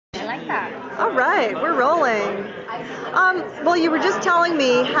like that. All right, we're rolling. Well, you were just telling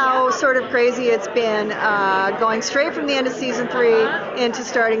me how sort of crazy it's been going straight from the end of season 3 into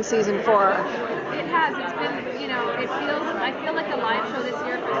starting season 4. It has. It's been, I feel like the live show this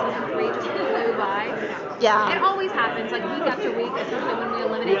year for season 3 just flew by. Yeah. It always happens, like week after week, especially when we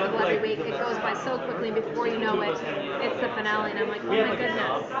eliminate people every week. It goes by so quickly, and before you know it, it's the finale, and I'm like, oh my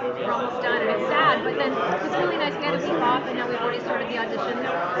goodness, we're almost done. And it's sad, but then it's really nice. We had a week off, and now we've already started the auditions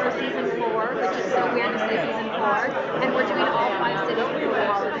for season 4, which is so weird to say season 4. And we're doing all 5 cities before the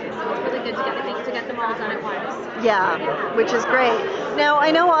holidays, so it's really good to get them all done at once. Yeah, which is great. Now,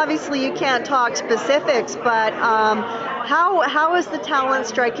 I know obviously you can't talk specifics, but how is the talent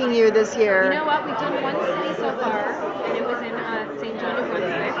striking you this year? You know what? We've done one city so far, and it was in St. John, New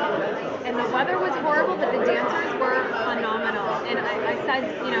Brunswick. And the weather was horrible, but the dancers were phenomenal. And I said,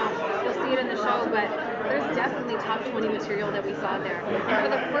 you'll see it in the show, but there's definitely top 20 material that we saw there. And for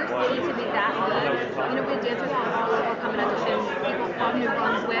the first city to be that good, the dancers from all over come and audition, people from New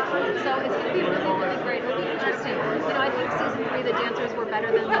Brunswick. So it's going to be really, really great. It'll be interesting. I think season 3, the dancers were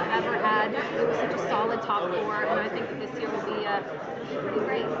better than we've ever had. It was such a solid top 4, and I think that this year will be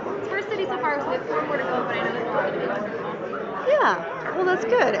great. It's first city so far. We have 4 more to go, but I know that we're all going to be wonderful. Yeah, well that's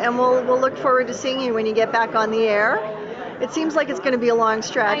good, and we'll look forward to seeing you when you get back on the air. It seems like it's going to be a long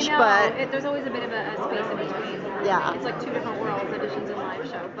stretch, I know. But there's always a bit of a space in between. Yeah. It's like 2 different worlds, auditions and live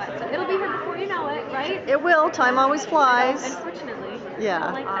show, but it'll be here before you know it, right? it will. Time always flies. Unfortunately. Yeah, I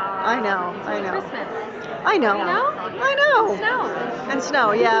don't like that. I know. Christmas. I know. I know. Snow. And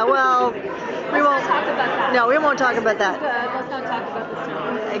snow. Yeah. Well, we won't talk about that. No, we won't talk about that. Let's not talk about the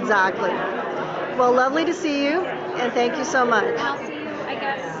snow. Exactly. Well, lovely to see you, and thank you so much. And I'll see you, I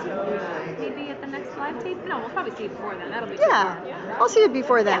guess, maybe at the next live tape. No, we'll probably see you before then. That'll be Yeah, I'll see you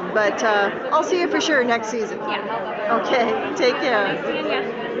before then, but I'll see you for sure next season. Yeah. Okay. Take care. Nice seeing you.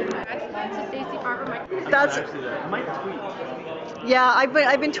 To Stacey, Farber, That's my tweet. Yeah,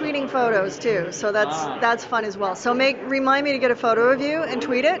 I've been tweeting photos too, so that's fun as well. So remind me to get a photo of you and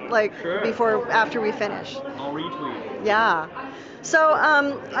tweet it after we finish. I'll retweet. Yeah. So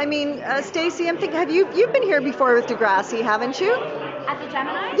Stacey, I'm thinking, you've been here before with Degrassi, haven't you? At the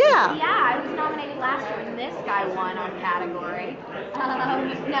Gemini? Yeah. Yeah, I was nominated last year, and this guy won our category.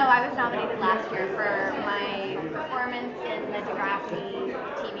 No, I was nominated last year for my performance in the Degrassi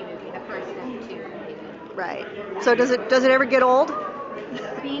TV movie, the first of 2 movies. Right. So does it ever get old?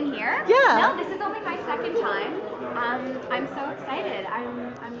 Being here? Yeah. No, this is only my 2nd time. I'm so excited.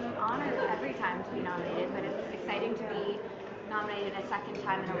 I'm honored every time to be nominated, but it's exciting to be nominated a 2nd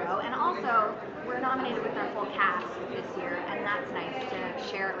time in a row. And also, we're nominated with our full cast this year, and that's nice to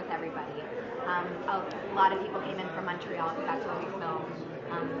share it with everybody. A lot of people came in from Montreal because that's where we filmed.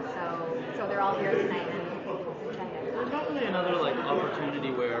 So they're all here tonight, and it's exciting. There's not really another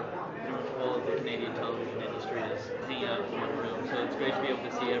opportunity where all of the Canadian television industry is hanging out in one room. So it's great to be able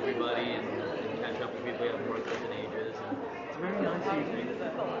to see everybody and catch up with people you haven't worked with in ages. And it's a very nice evening.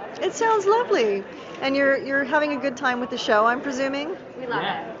 It sounds lovely. And you're having a good time with the show, I'm presuming? We love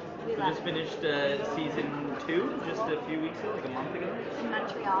it. We just finished season 2 just a few weeks ago, like a month ago. In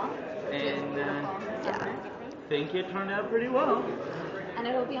Montreal. And Yeah. I think it turned out pretty well. And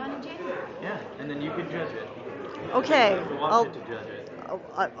it'll be on in January. Yeah, and then you can judge it. Okay. You have to watch it to judge it.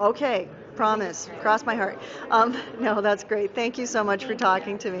 Okay. Promise. Cross my heart. No, that's great. Thank you so much for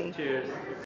talking to me. Cheers.